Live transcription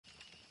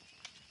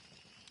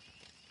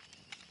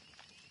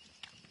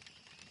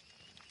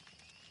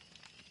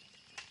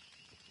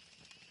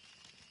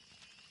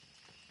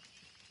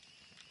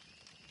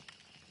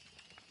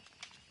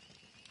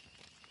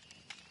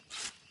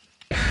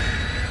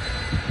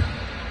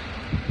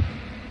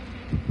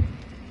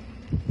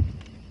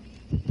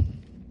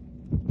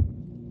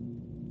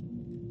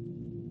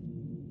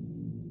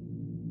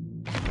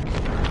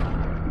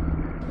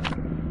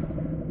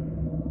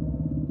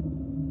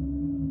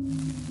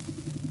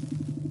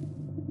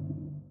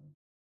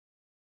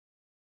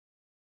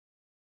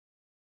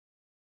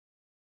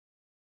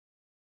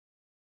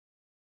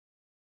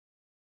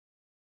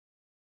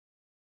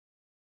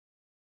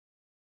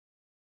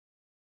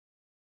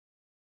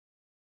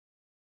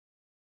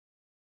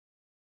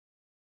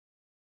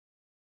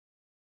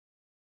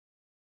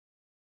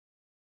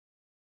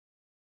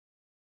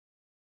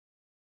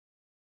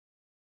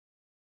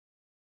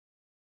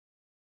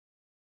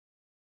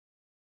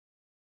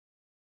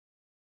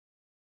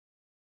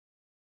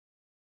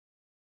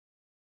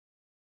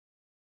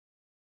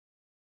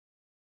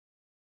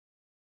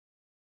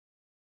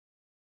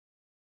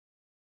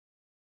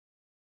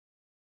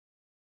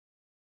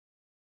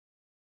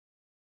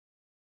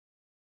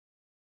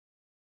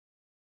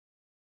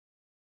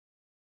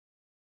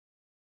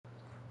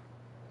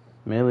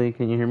Melee,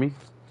 can you hear me?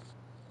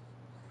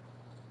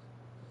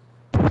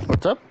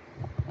 What's up?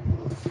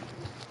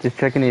 Just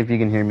checking if you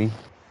can hear me.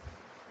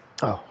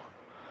 Oh,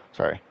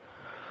 sorry.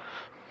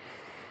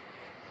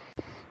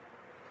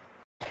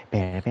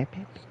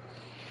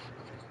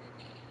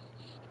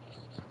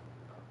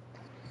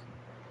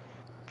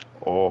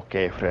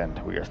 Okay, friend,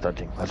 we are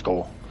starting. Let's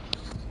go.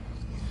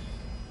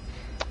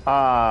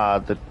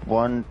 The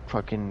one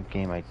fucking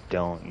game I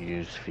don't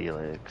use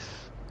Felix.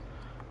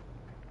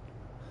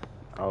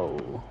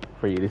 Oh,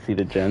 for you to see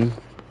the gen?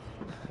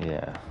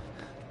 Yeah.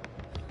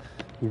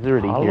 He's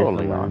already here Hello,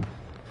 somewhere. Leon.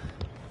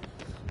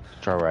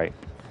 It's alright.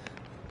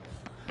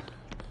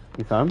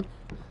 You saw him?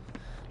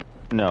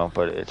 No,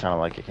 but it sounded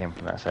like it came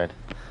from that side.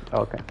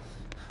 Oh, okay.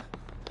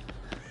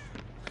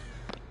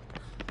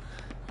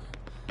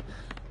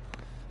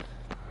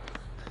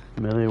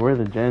 Melee, where are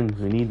the gens?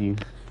 We need you.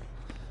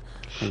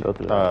 Go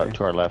through that way.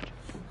 To our left.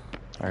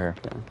 Right here.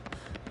 Okay.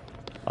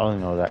 I only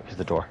know that because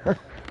the door.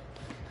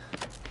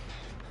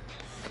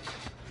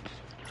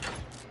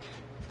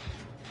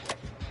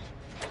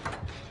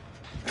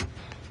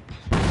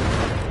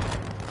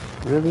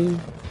 Really?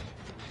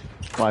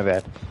 My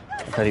bad.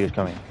 I thought he was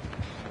coming.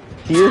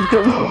 He is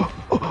coming.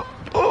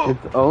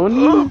 It's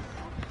Oni?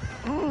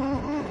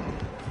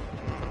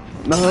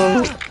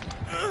 No.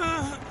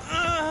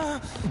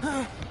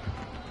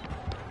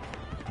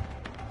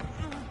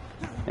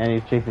 And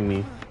he's chasing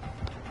me.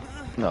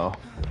 No.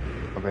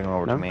 I'll bring him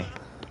over to me.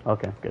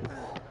 Okay, good.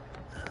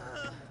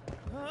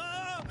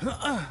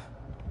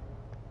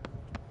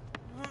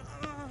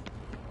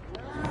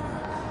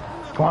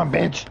 Come on,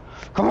 bitch!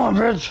 Come on,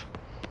 bitch!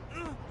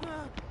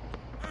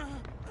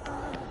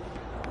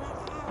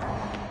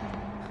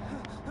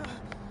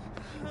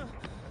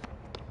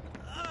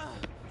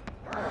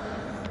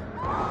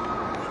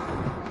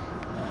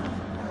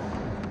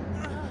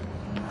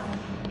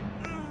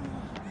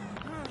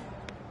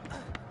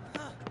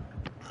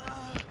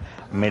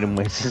 Made him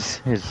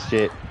waste his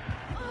shit.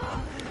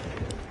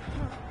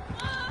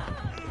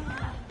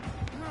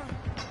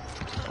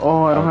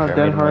 Oh, I don't have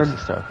that hard.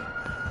 Stuff.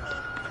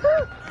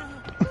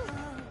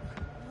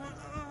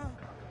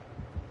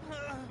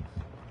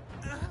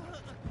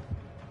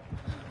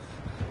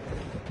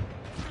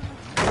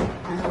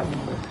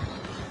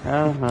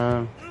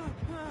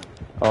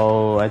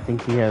 Oh, I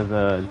think he has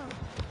a.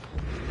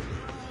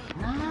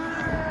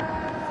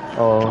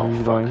 Oh,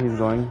 he's going. He's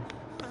going.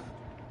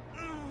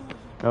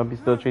 Nope, he's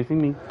still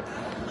chasing me.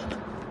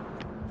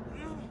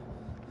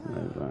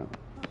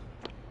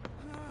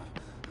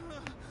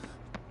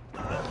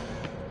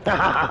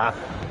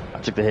 I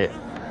took the hit.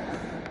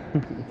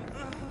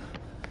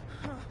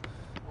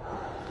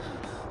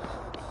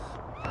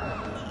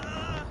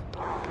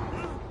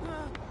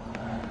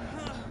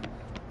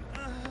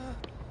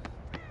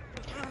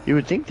 You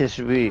would think this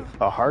would be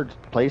a hard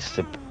place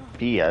to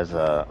be as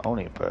a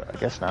Oni, but I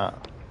guess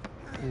not.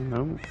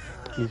 No,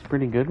 he's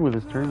pretty good with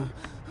his turn.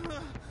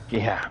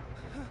 Yeah.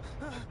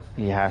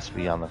 He has to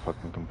be on the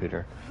fucking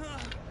computer.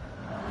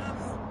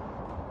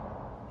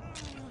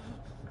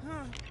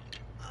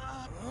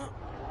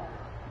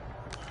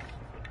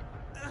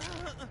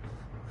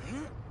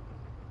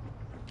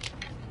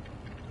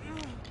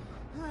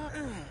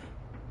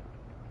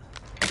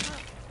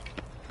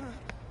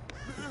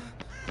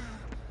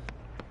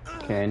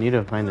 Okay, I need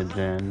to find a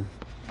gen.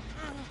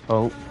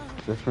 Oh,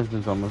 this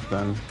person's almost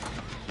done.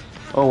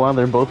 Oh wow,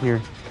 they're both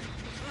here.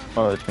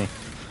 Oh, that's me.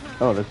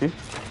 Oh, that's you?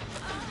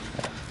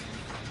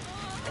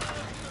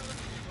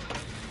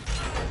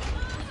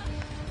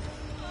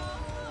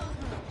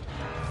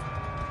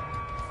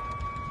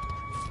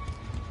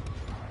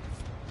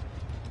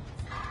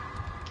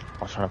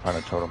 I was trying to find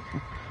a totem.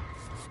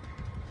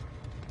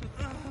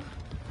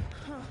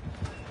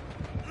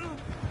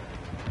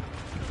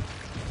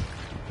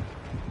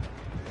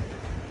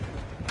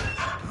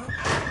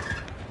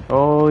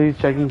 Oh, he's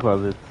checking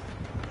closets.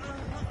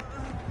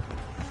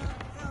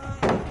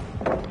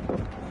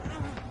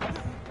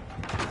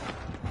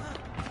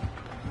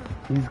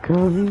 He's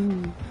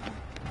coming.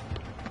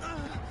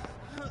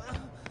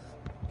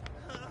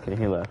 Okay,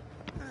 he left.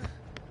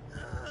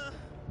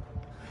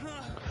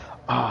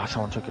 Ah,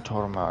 someone took a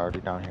totem out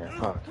already down here.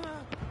 Fuck.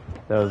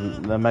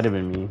 That might have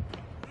been me.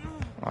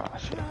 Ah,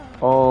 shit.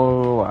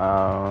 Oh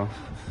wow.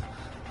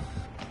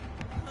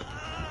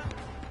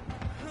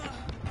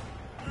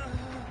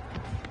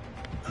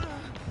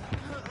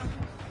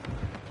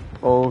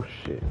 Oh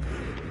shit.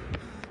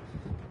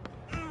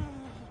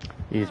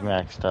 He's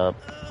maxed up.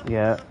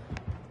 Yeah.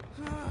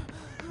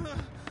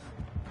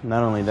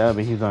 Not only that,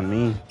 but he's on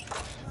me.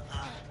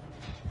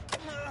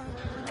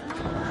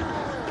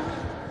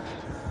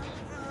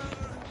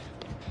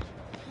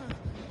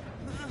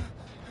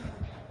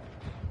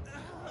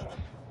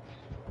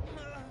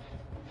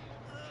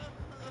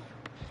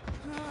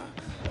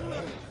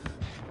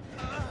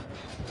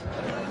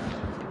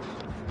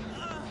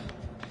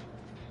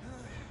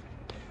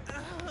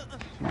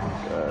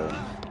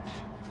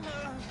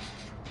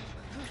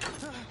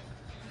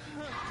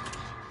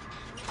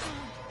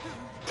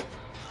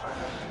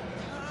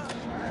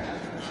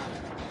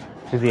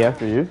 Is he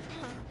after you?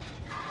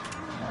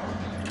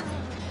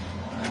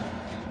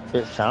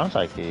 It sounds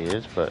like he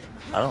is, but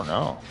I don't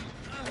know.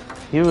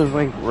 He was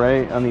like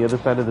right on the other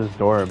side of this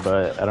door,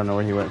 but I don't know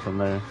where he went from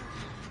there.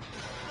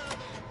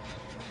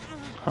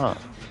 Huh.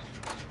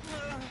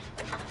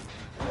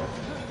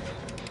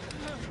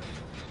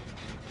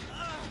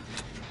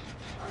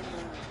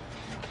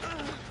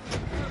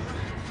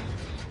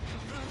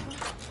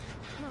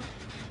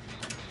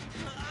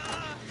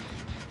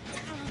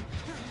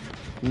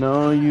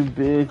 No, you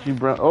bitch, you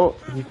bro. Oh,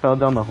 he fell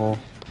down the hole.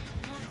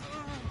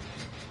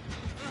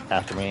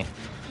 After me.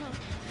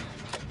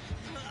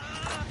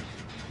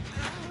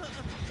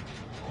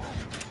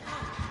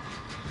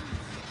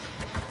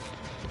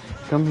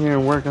 Come here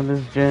and work on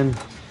this gen.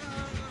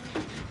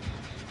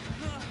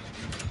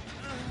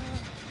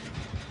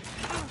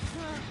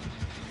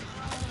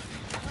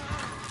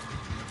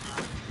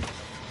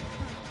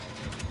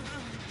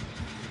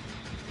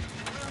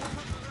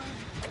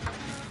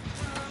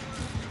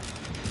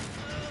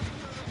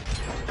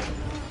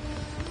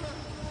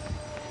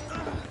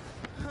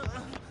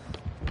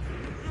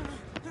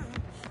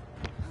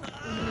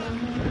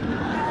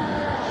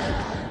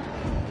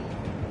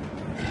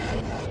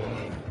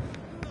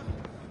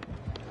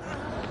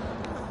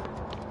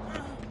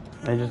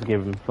 I just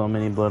gave him so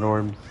many blood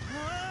orbs.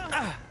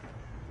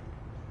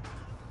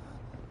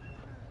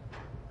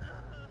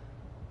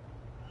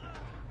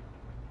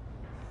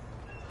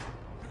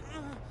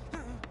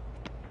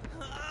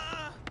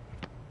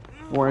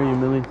 Where are you,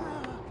 Millie?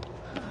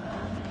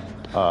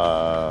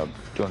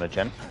 Doing a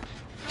gen?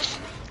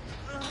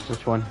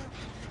 Which one?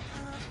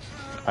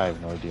 I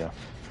have no idea.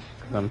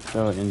 'Cause I'm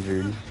so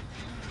injured.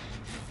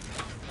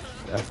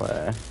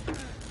 FYI.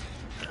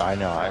 I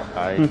know,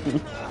 I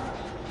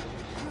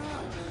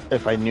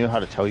if I knew how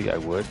to tell you, I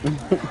would,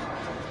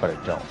 but I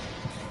don't.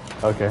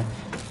 Okay.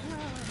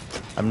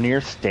 I'm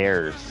near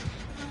stairs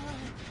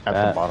at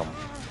the bottom.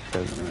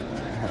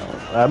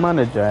 I'm on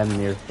a gen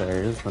near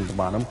stairs at the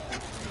bottom.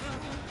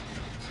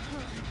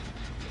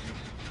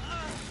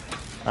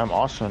 I'm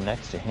also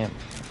next to him,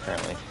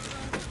 apparently.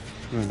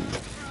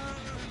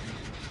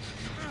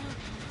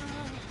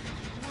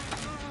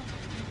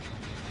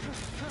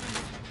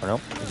 Oh no,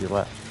 he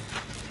left.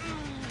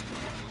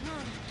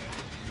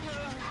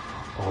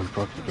 Oh, he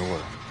broke the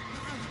door.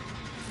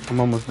 I'm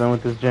almost done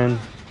with this gen.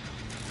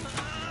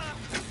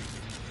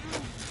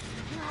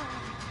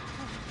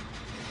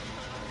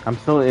 I'm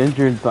still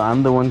injured, so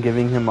I'm the one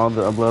giving him all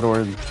the blood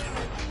orbs.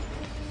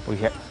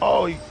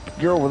 Oh,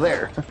 you're over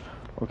there.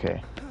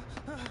 Okay.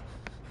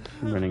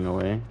 I'm running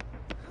away.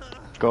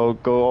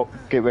 Go,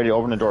 get ready,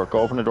 open the door. Go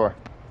open the door.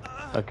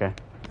 Okay.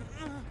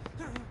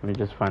 Let me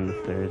just find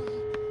the stairs.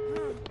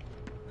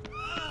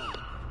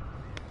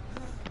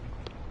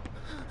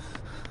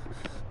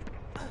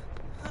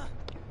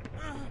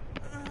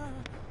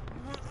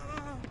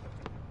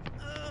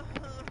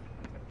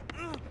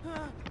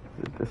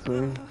 Is it this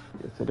way?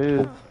 Yes, it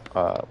is.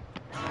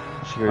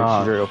 She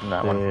already opened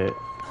that one.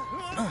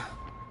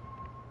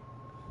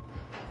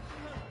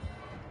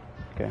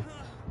 Okay.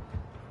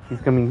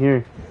 He's coming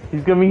here.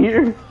 He's coming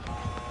here.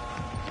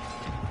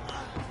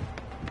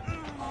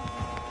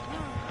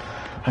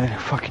 I need a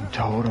fucking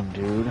totem,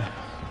 dude.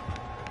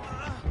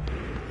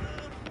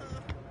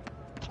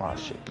 Oh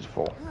shit, he's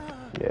full.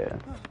 Yeah.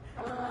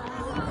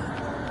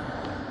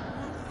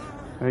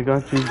 I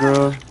got you,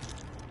 bro.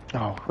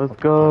 Oh, let's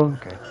go.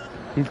 Okay.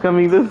 He's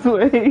coming this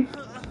way.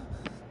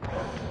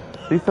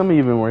 Please tell me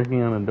you've been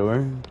working on a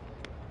door.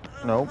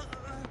 Nope.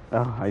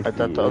 Oh, I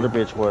thought the other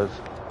bitch was.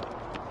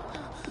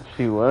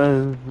 She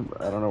was.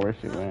 I don't know where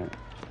she went.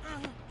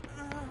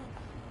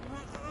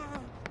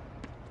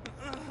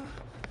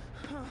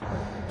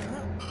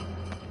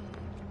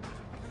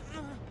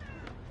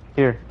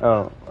 Here.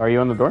 Oh, are you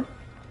on the door?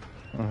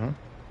 Mm-hmm.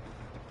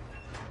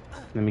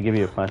 Let me give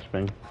you a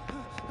flashbang.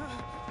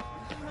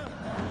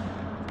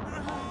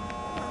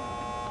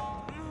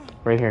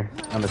 Right here,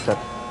 on the step.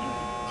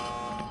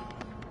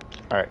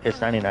 Alright,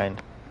 it's 99.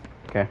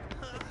 Okay.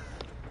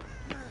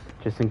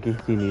 Just in case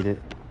you need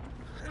it.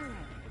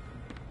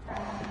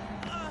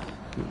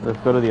 Let's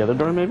go to the other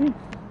door, maybe?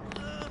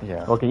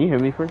 Yeah. Oh, can you hear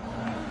me first?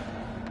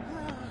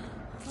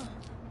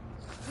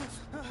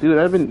 Dude,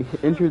 I've been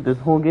injured this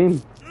whole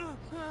game.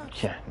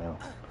 Yeah, no.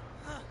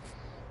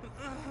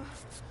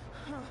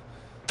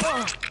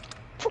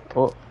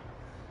 Oh.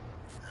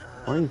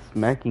 Why are you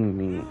smacking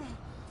me?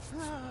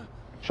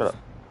 Shut up.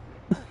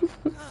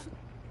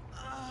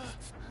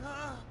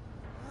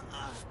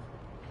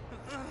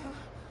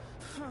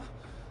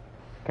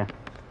 Okay.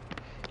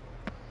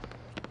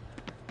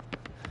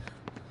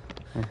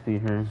 I see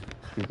her.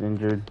 She's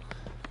injured.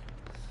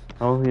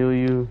 I'll heal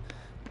you.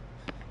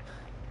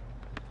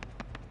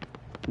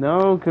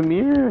 No, come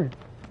here.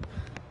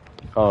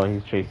 Oh,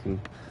 he's chasing.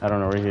 I don't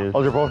know where he is.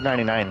 Oh, they're both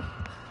 99.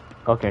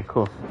 Okay,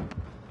 cool.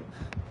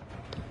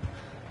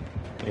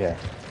 Yeah.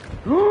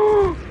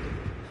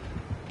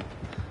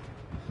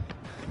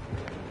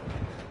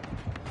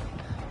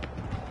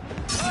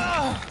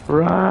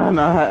 Run!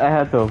 I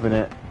had to open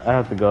it. I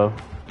have to go.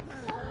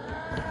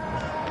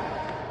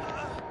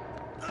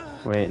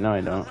 Wait, no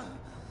I don't.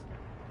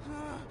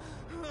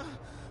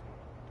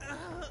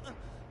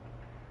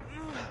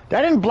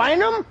 That didn't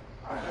blind him?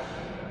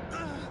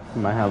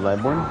 Am I have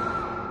Lightborn?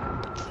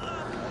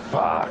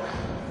 Fuck.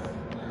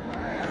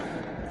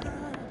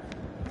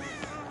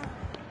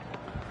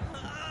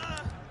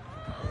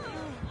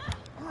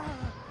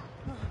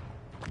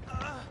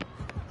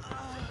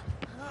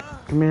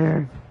 Come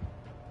here.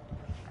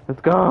 Let's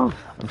go.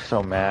 I'm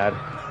so mad.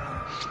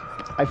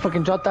 I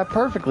fucking dropped that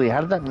perfectly. How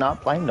did that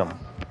not blind him?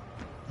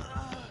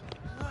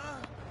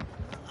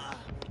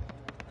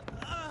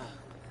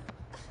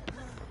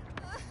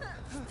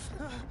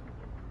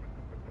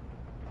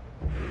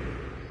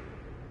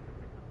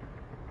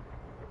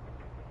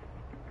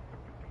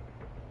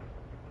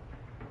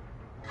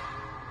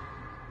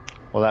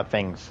 Well, that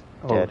thing's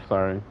dead. Oh,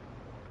 sorry.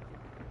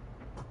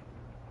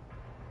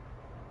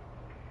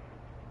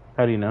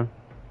 How do you know?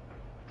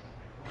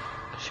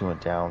 She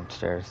went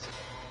downstairs.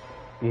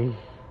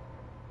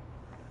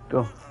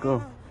 Go,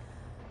 go.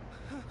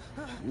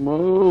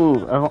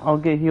 Move. I'll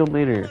get healed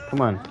later.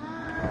 Come on.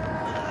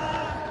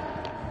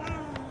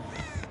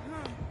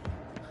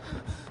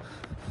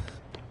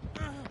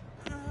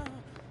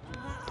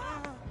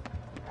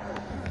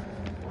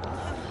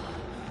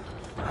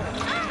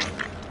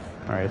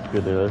 Alright,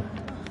 screw this.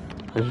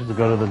 Let's just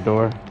go to the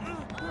door.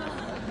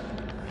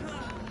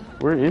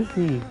 Where is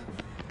he?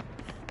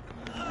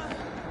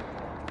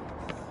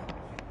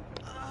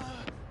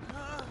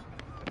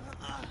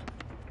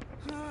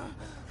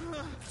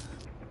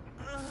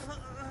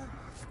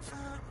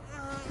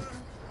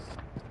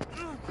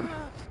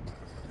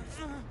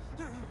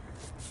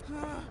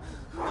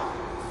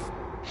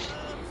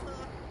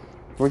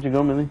 Where'd you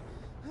go, Millie?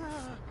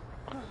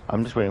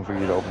 I'm just waiting for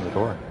you to open the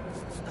door.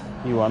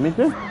 You want me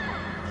to?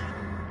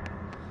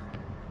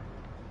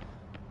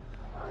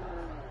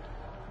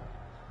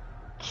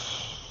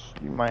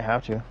 You might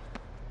have to.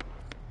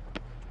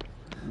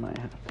 Might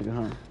have to,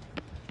 huh?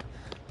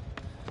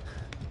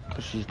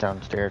 Because she's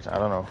downstairs. I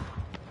don't know.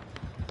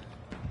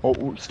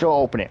 Oh, still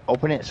open it.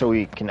 Open it so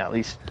we can at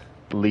least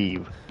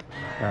leave.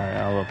 Alright,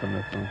 I'll open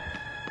this one.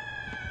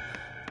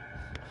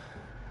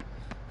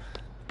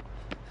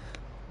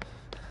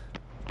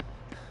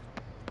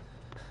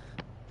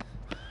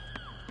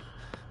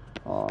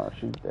 Oh,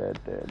 she's dead.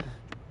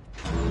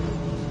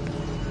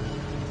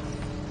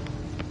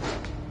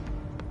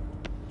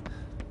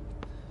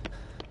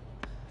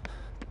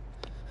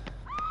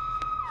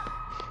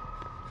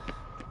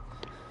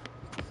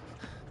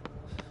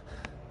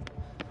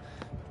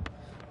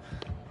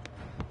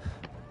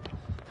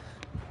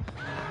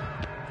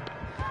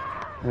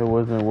 It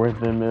wasn't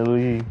worth it,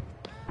 Millie.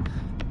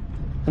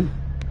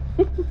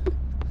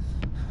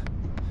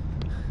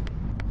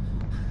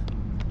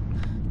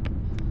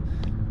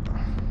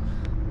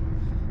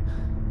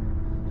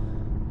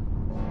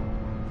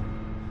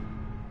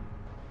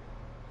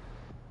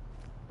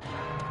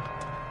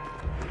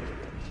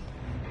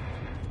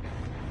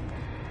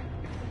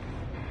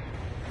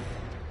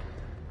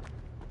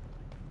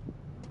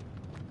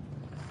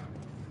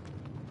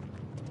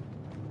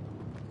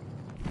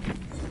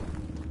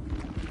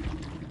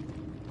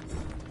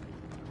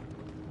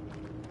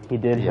 He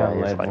did have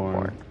he has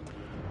Lightborn.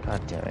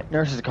 God damn it.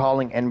 Nurse is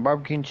calling and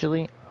barbecue and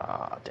chili?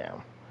 Ah,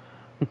 damn.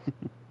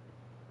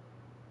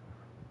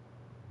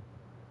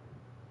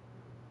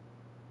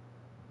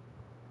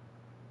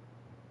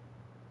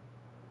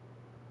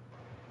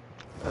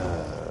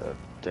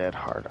 Dead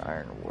hard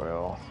iron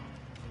will.